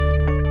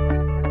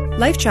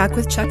LifeTrac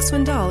with Chuck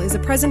Swindoll is a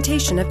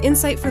presentation of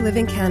Insight for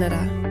Living Canada.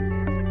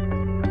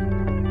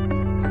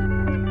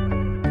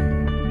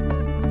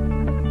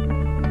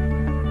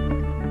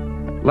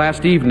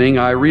 Last evening,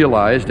 I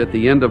realized at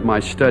the end of my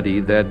study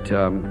that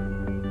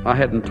I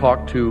hadn't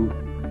talked to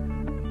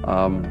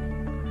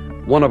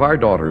one of our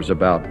daughters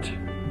about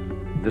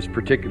this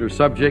particular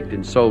subject,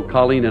 and so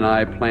Colleen and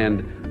I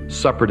planned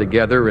supper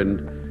together,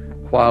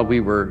 and while we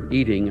were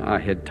eating, I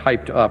had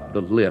typed up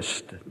the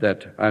list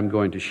that I'm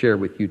going to share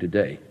with you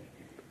today.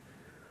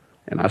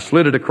 And I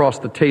slid it across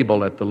the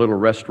table at the little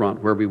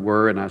restaurant where we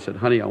were, and I said,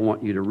 "Honey, I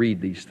want you to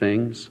read these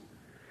things."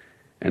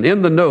 And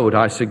in the note,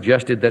 I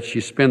suggested that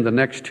she spend the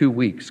next 2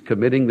 weeks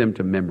committing them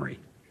to memory.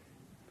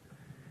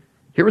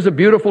 Here was a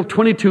beautiful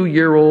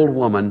 22-year-old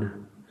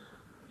woman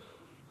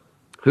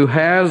who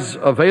has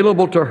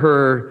available to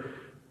her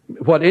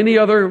what any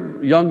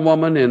other young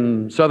woman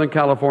in Southern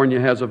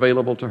California has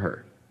available to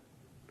her.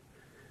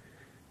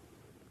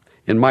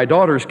 In my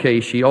daughter's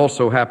case, she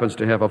also happens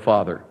to have a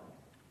father,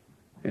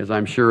 as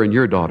I'm sure in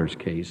your daughter's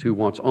case, who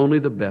wants only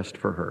the best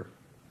for her.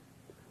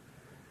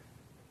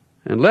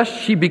 Unless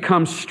she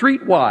becomes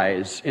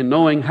streetwise in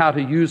knowing how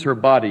to use her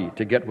body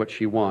to get what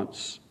she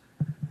wants,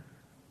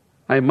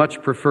 I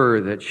much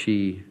prefer that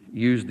she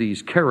use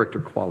these character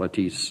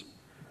qualities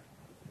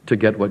to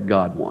get what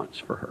God wants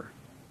for her.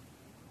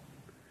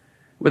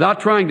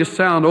 Without trying to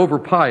sound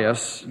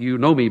over-pious, you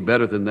know me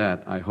better than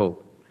that, I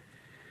hope.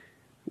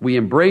 We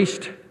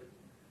embraced,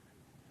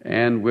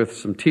 and with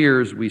some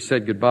tears, we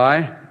said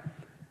goodbye,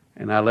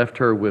 and I left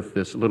her with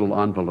this little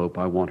envelope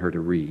I want her to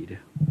read.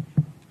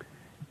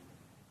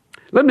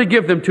 Let me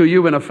give them to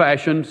you in a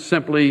fashion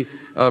simply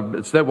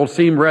that will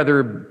seem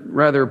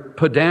rather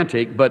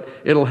pedantic, but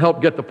it'll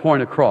help get the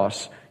point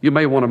across. You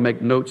may want to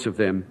make notes of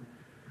them.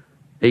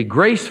 A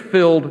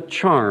grace-filled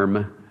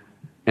charm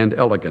and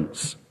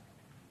elegance.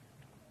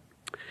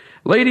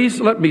 Ladies,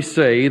 let me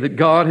say that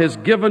God has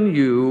given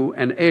you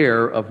an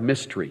air of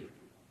mystery.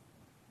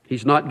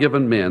 He's not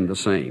given men the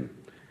same.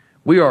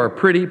 We are a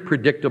pretty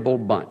predictable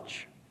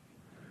bunch.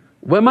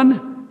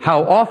 Women,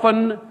 how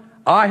often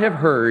I have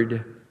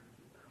heard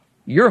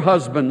your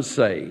husbands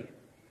say,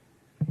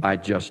 "I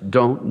just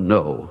don't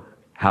know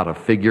how to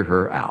figure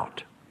her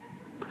out.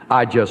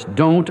 I just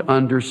don't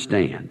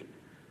understand."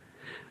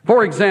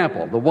 For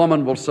example, the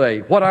woman will say,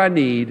 "What I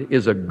need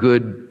is a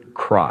good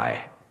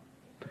cry."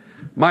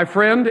 My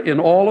friend, in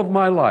all of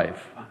my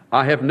life,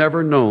 I have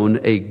never known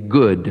a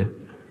good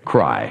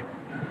cry.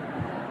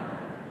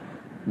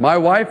 My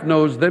wife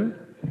knows them.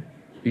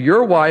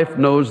 Your wife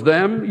knows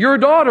them. Your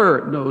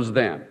daughter knows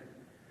them.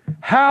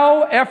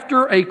 How,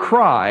 after a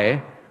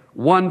cry,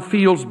 one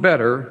feels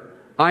better,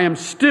 I am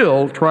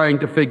still trying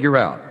to figure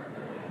out.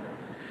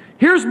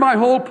 Here's my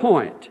whole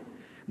point.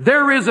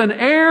 There is an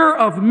air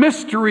of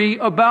mystery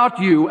about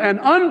you, an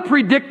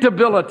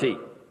unpredictability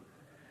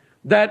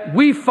that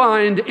we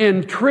find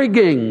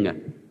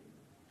intriguing.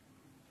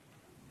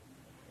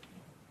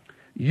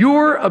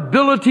 Your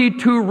ability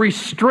to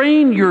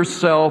restrain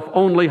yourself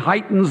only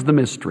heightens the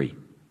mystery,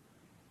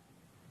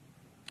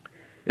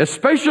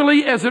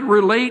 especially as it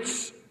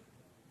relates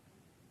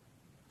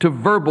to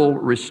verbal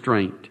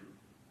restraint.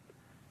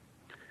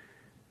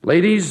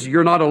 Ladies,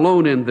 you're not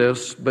alone in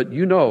this, but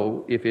you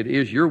know if it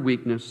is your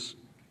weakness,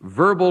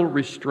 verbal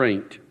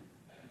restraint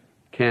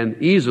can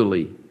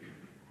easily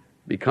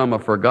become a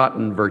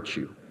forgotten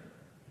virtue.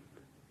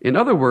 In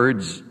other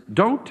words,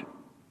 don't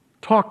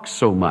talk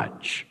so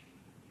much.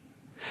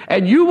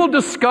 And you will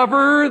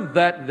discover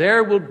that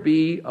there will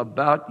be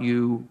about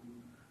you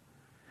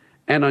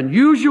an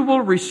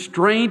unusual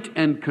restraint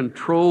and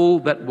control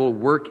that will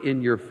work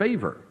in your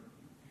favor,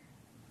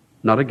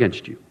 not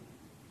against you.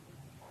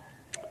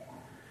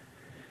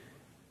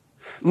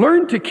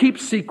 Learn to keep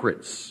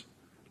secrets.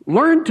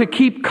 Learn to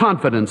keep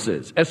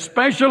confidences,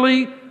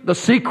 especially the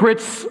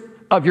secrets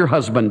of your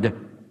husband.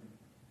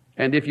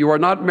 And if you are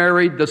not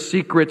married, the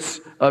secrets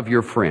of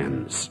your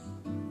friends.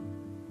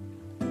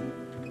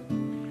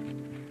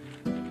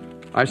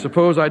 I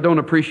suppose I don't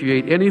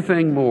appreciate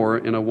anything more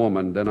in a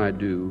woman than I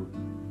do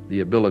the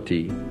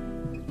ability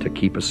to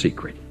keep a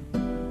secret.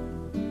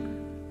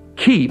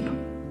 Keep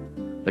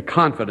the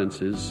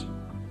confidences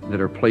that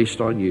are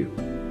placed on you.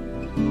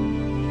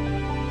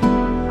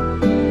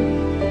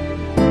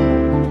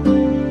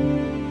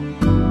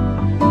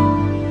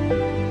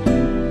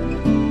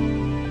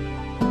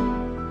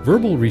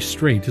 Verbal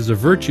restraint is a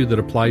virtue that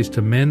applies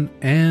to men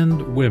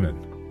and women.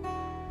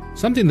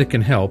 Something that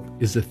can help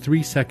is a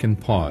 3-second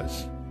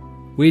pause.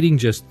 Waiting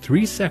just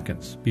 3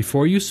 seconds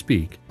before you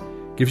speak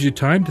gives you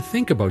time to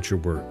think about your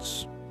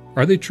words.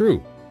 Are they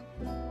true?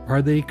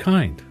 Are they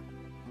kind?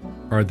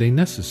 Are they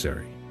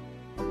necessary?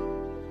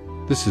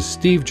 This is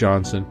Steve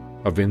Johnson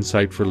of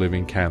Insight for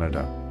Living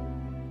Canada.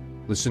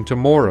 Listen to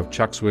more of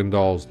Chuck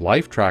Swindoll's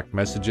LifeTrac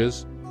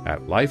messages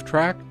at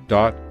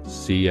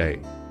lifetrac.ca.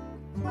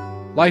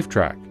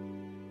 LifeTrac,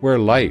 where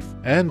life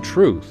and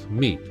truth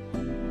meet.